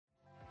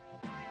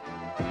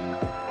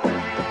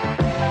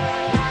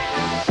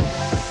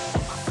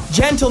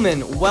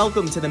Gentlemen,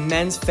 welcome to the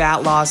Men's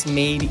Fat Loss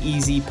Made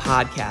Easy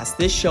podcast.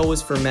 This show is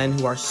for men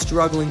who are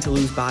struggling to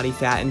lose body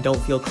fat and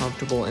don't feel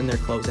comfortable in their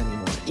clothes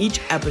anymore.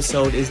 Each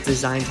episode is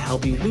designed to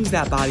help you lose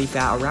that body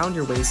fat around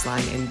your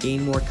waistline and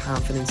gain more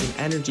confidence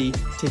and energy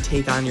to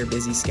take on your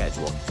busy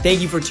schedule.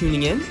 Thank you for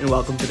tuning in and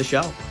welcome to the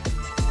show.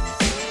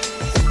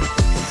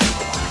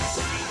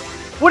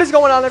 What is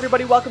going on,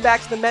 everybody? Welcome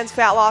back to the Men's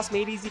Fat Loss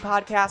Made Easy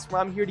podcast, where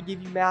I'm here to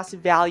give you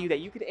massive value that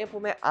you can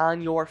implement on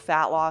your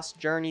fat loss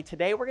journey.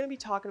 Today, we're going to be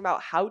talking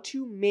about how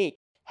to make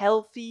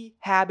healthy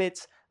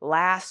habits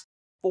last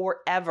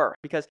forever,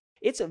 because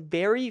it's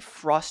very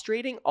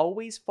frustrating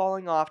always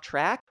falling off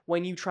track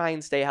when you try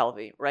and stay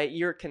healthy, right?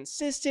 You're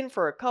consistent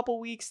for a couple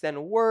weeks,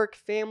 then work,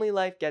 family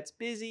life gets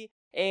busy,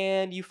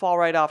 and you fall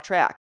right off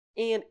track.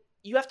 And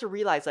you have to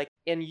realize,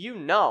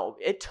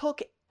 it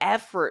took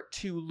effort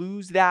to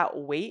lose that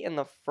weight in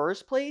the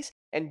first place,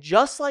 and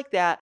just like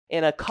that,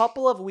 in a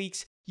couple of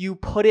weeks you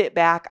put it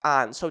back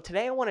on. So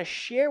today I want to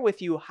share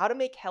with you how to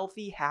make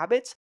healthy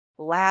habits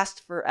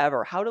last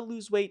forever, how to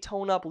lose weight,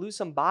 tone up, lose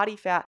some body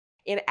fat,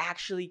 and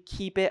actually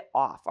keep it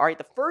off. All right,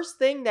 the first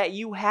thing that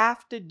you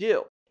have to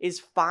do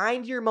is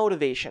find your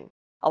motivation.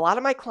 A lot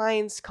of my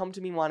clients come to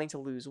me wanting to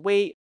lose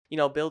weight,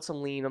 build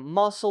some lean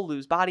muscle,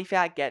 lose body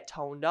fat, get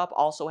toned up,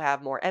 also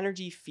have more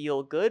energy,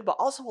 feel good, but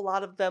also a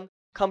lot of them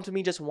come to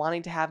me just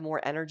wanting to have more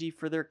energy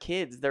for their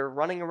kids. They're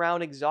running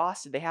around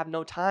exhausted. They have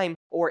no time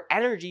or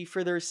energy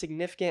for their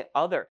significant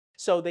other.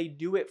 So they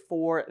do it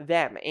for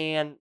them.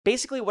 And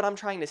basically what I'm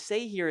trying to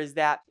say here is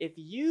that if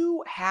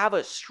you have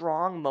a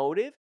strong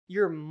motive,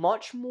 you're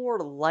much more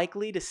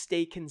likely to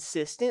stay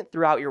consistent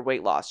throughout your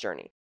weight loss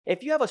journey.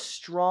 If you have a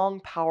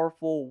strong,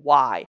 powerful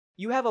why,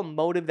 you have a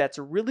motive that's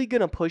really going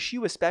to push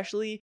you,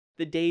 especially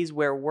the days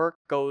where work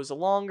goes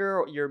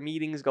longer, your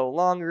meetings go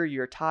longer,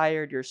 you're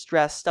tired, you're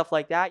stressed, stuff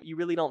like that, you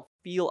really don't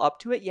feel up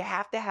to it, you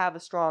have to have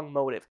a strong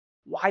motive.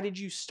 Why did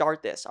you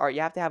start this? All right,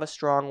 you have to have a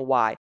strong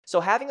why.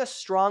 So having a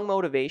strong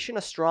motivation,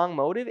 a strong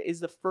motive is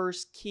the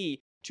first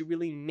key to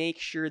really make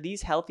sure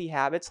these healthy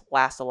habits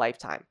last a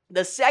lifetime.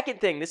 The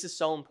second thing, this is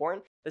so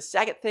important, the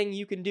second thing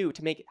you can do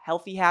to make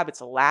healthy habits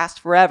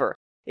last forever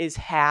is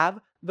have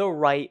the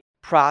right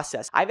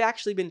process. I've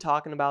actually been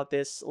talking about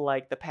this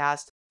the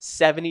past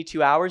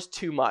 72 hours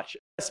too much,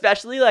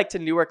 especially to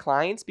newer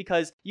clients,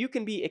 because you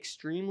can be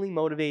extremely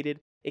motivated,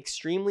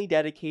 extremely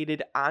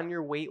dedicated on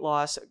your weight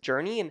loss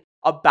journey and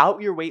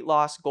about your weight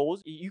loss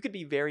goals. You could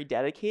be very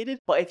dedicated,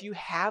 but if you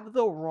have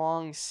the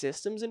wrong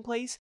systems in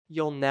place,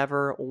 you'll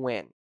never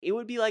win. It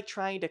would be like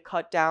trying to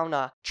cut down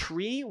a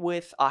tree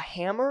with a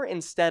hammer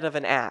instead of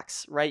an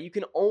axe, right? You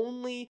can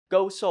only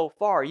go so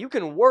far. You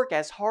can work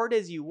as hard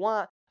as you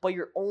want, but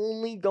you're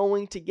only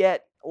going to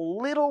get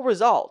little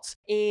results.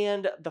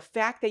 And the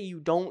fact that you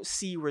don't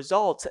see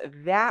results,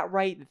 that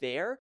right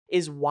there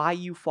is why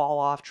you fall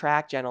off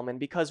track, gentlemen,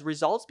 because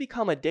results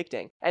become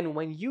addicting. And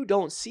when you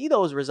don't see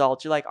those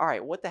results, you're like, all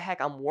right, what the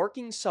heck? I'm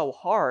working so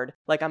hard,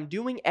 I'm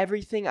doing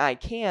everything I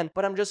can,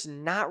 but I'm just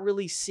not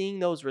really seeing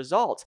those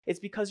results. It's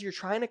because you're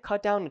trying to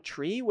cut down a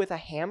tree with a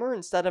hammer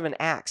instead of an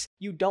axe.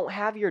 You don't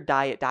have your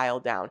diet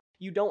dialed down.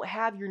 You don't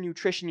have your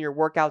nutrition, your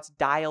workouts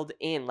dialed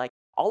in.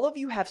 All of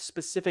you have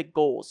specific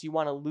goals. You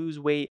want to lose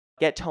weight,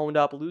 get toned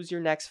up, lose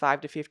your next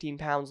 5 to 15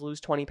 pounds, lose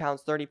 20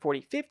 pounds, 30,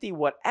 40, 50,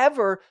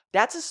 whatever.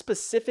 That's a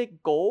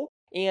specific goal.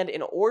 And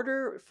in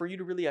order for you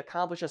to really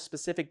accomplish a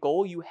specific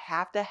goal, you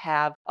have to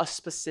have a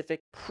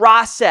specific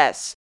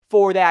process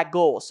for that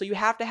goal. So you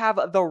have to have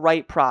the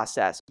right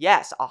process.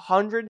 Yes,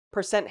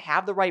 100%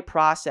 have the right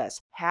process.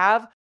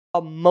 Have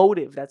a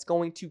motive that's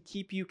going to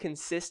keep you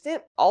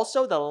consistent.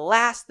 Also, the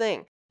last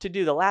thing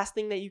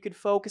that you could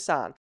focus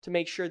on to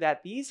make sure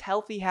that these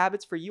healthy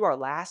habits for you are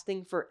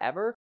lasting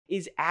forever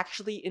is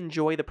actually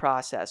enjoy the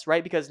process,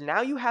 right? Because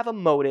now you have a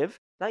motive.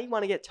 Now you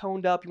want to get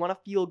toned up. You want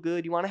to feel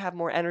good. You want to have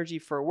more energy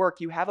for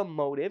work. You have a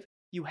motive.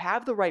 You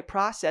have the right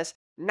process.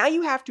 Now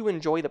you have to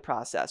enjoy the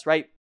process,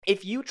 right?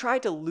 If you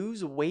tried to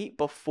lose weight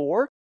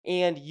before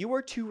and you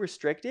were too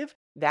restrictive,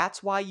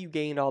 that's why you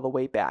gained all the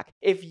weight back.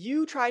 If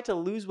you tried to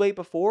lose weight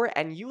before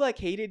and you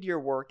hated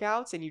your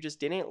workouts and you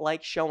just didn't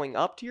like showing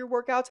up to your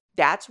workouts,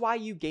 that's why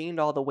you gained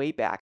all the weight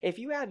back. If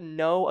you had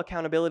no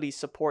accountability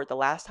support the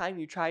last time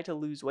you tried to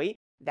lose weight,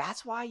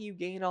 that's why you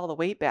gained all the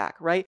weight back,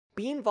 right?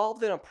 Be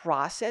involved in a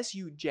process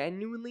you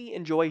genuinely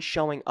enjoy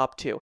showing up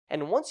to.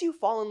 And once you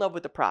fall in love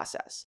with the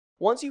process,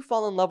 once you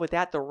fall in love with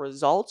that, the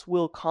results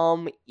will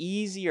come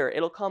easier.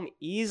 It'll come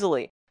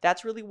easily.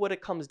 That's really what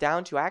it comes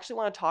down to. I actually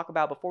want to talk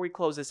about, before we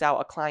close this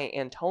out, a client,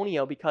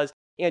 Antonio, because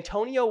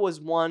Antonio was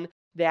one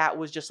that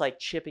was just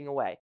chipping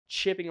away.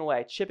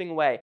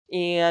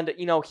 And,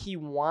 he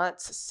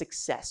wants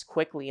success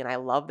quickly. And I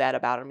love that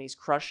about him. He's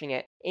crushing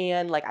it.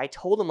 And I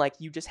told him,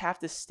 you just have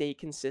to stay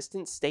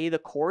consistent, stay the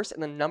course.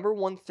 And the number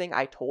one thing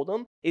I told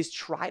him is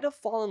try to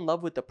fall in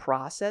love with the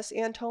process,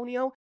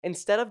 Antonio,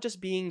 instead of just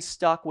being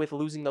stuck with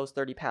losing those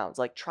 30 pounds.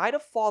 Try to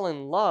fall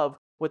in love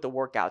with the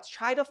workouts.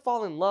 Try to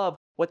fall in love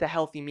with the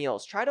healthy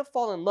meals. Try to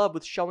fall in love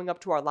with showing up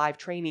to our live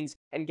trainings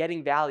and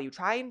getting value.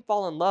 Try and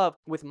fall in love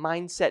with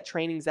mindset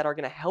trainings that are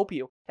going to help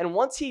you. And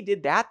once he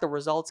did that, the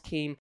results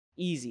came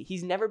easy.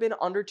 He's never been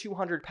under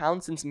 200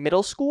 pounds since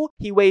middle school.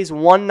 He weighs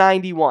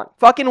 191.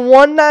 Fucking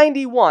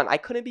 191. I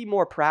couldn't be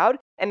more proud.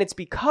 And it's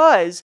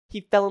because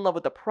he fell in love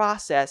with the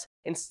process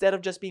instead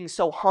of just being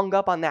so hung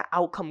up on that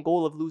outcome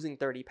goal of losing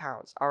 30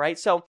 pounds. All right.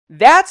 So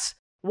that's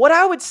what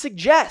I would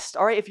suggest.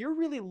 All right. If you're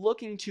really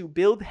looking to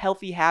build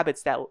healthy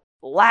habits that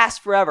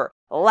last forever,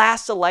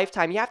 last a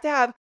lifetime, you have to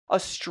have a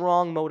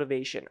strong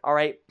motivation. All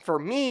right. For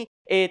me,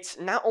 it's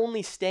not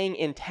only staying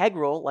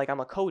integral, like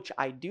I'm a coach,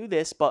 I do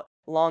this, but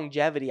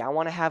longevity. I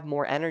want to have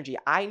more energy.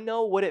 I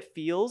know what it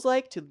feels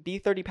like to be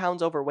 30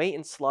 pounds overweight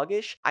and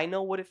sluggish. I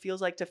know what it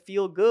feels like to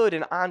feel good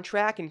and on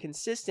track and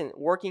consistent,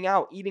 working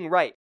out, eating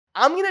right.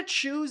 I'm going to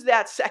choose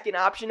that second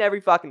option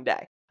every fucking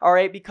day. All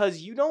right,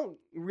 because you don't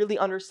really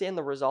understand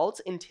the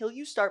results until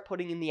you start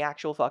putting in the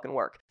actual fucking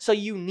work. So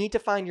you need to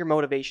find your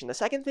motivation. The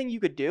second thing you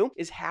could do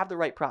is have the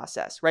right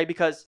process, right?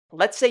 Because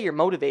let's say you're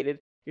motivated,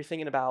 you're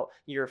thinking about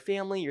your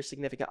family, your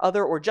significant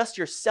other, or just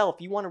yourself.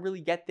 You want to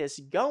really get this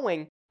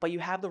going, but you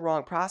have the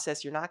wrong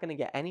process. You're not going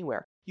to get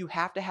anywhere. You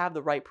have to have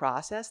the right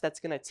process that's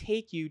going to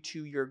take you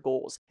to your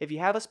goals. If you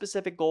have a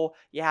specific goal,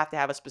 you have to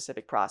have a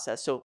specific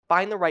process. So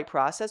find the right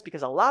process,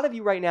 because a lot of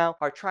you right now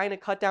are trying to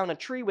cut down a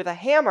tree with a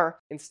hammer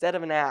instead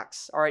of an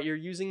axe. All right, you're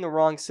using the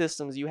wrong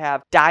systems. You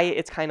have diet,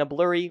 it's kind of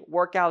blurry.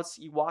 Workouts,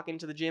 you walk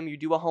into the gym, you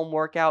do a home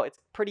workout, it's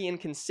pretty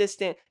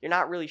inconsistent. You're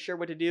not really sure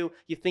what to do.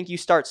 You think you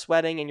start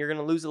sweating and you're going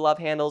to lose the love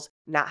handles.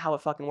 Not how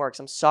it fucking works.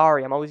 I'm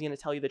sorry. I'm always going to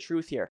tell you the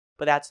truth here,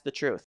 but that's the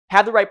truth.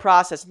 Have the right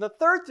process. And the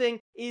third thing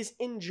is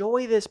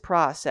enjoy this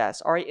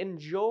process. All right,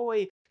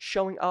 enjoy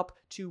showing up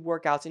to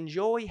workouts,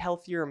 enjoy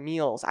healthier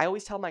meals. I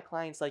always tell my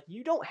clients, like,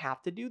 you don't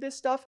have to do this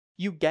stuff.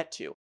 You get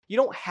to. You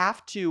don't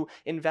have to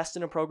invest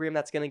in a program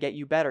that's going to get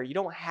you better. You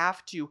don't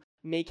have to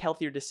make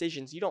healthier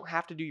decisions. You don't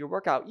have to do your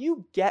workout.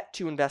 You get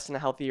to invest in a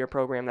healthier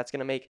program that's going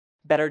to make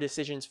better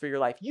decisions for your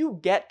life. You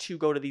get to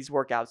go to these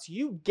workouts.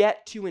 You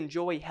get to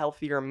enjoy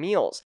healthier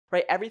meals,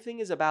 right? Everything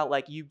is about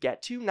like you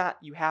get to, not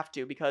you have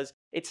to, because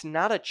it's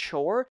not a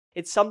chore.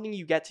 It's something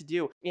you get to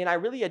do. And I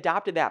really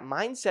adopted that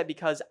mindset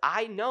because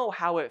I know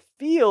how it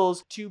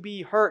feels to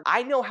be hurt.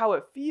 I know how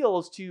it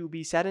feels to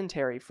be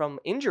sedentary from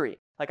injury.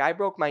 Like I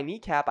broke my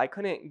kneecap. I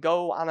couldn't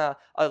go on a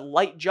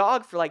light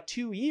jog for like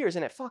 2 years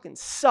and it fucking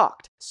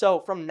sucked.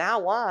 So from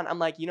now on, I'm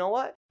like, you know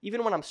what?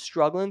 Even when I'm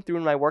struggling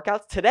through my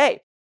workouts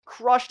today,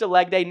 crushed a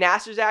leg day.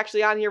 Nasser's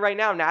actually on here right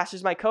now.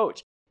 Nasser's my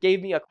coach.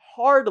 Gave me a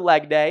hard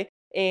leg day.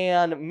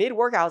 And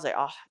mid-workout, I was like,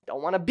 oh, I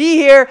don't want to be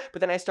here. But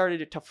then I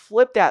started to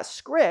flip that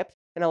script.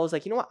 And I was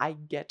like, you know what? I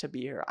get to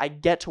be here. I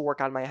get to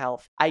work on my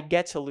health. I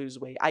get to lose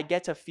weight. I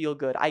get to feel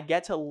good. I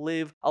get to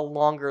live a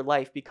longer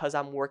life because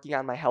I'm working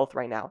on my health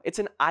right now. It's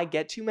an I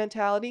get to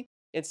mentality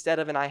instead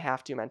of an I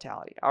have to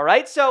mentality. All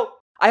right? So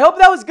I hope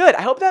that was good.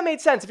 I hope that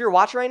made sense. If you're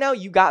watching right now,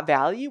 you got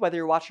value, whether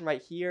you're watching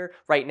right here,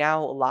 right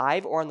now,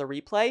 live, or on the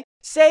replay.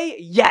 Say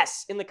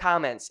yes in the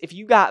comments if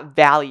you got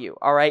value,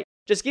 all right?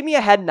 Just give me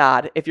a head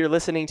nod if you're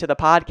listening to the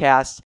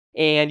podcast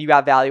and you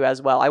got value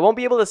as well. I won't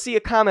be able to see a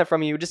comment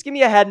from you. Just give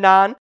me a head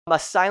nod, a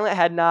silent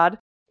head nod,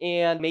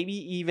 and maybe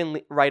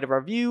even write a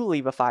review,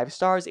 leave a 5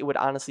 stars. It would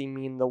honestly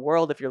mean the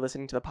world if you're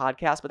listening to the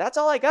podcast, but that's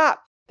all I got.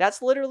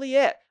 That's literally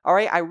it. All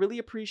right. I really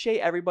appreciate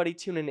everybody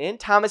tuning in.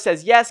 Thomas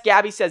says yes.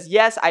 Gabby says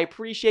yes. I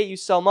appreciate you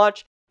so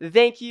much.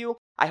 Thank you.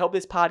 I hope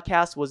this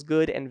podcast was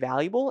good and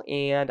valuable,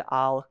 and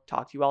I'll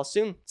talk to you all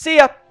soon. See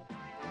ya.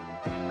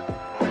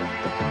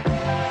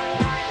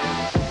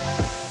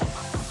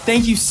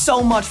 Thank you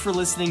so much for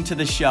listening to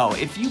the show.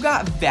 If you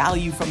got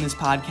value from this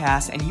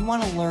podcast and you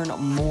want to learn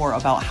more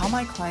about how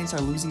my clients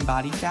are losing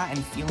body fat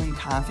and feeling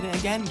confident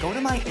again, go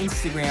to my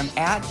Instagram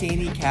at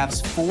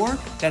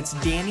DannyCavs4. That's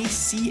Danny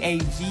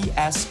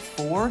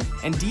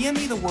CAVS4, and DM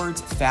me the words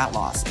fat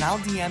loss, and I'll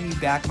DM you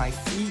back my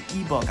free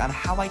ebook on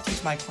how I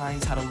teach my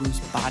clients how to lose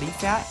body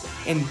fat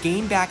and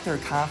gain back their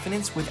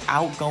confidence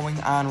without going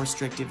on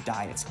restrictive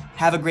diets.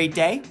 Have a great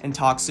day and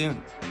talk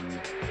soon.